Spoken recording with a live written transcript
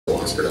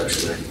loss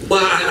production there?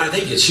 Well, I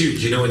think it's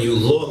huge. You know, when you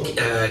look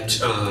at,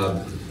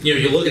 you know,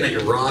 you're looking at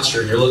your roster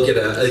and you're looking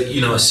at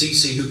a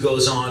CC who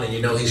goes on and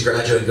you know he's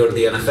graduating and go to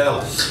the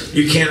NFL.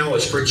 You can't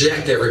always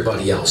project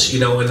everybody else. You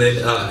know, and then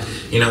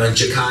you know, and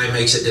Ja'Kai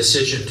makes a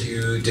decision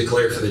to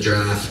declare for the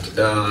draft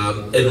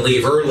and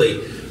leave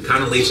early.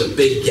 Kind of leaves a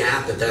big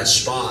gap at that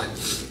spot.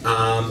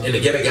 And to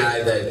get a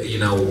guy that, you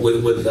know,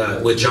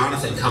 with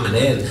Jonathan coming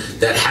in,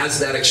 that has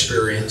that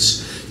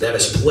experience, that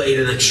has played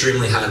at an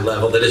extremely high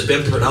level, that has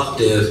been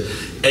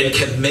productive, and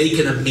can make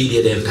an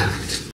immediate impact.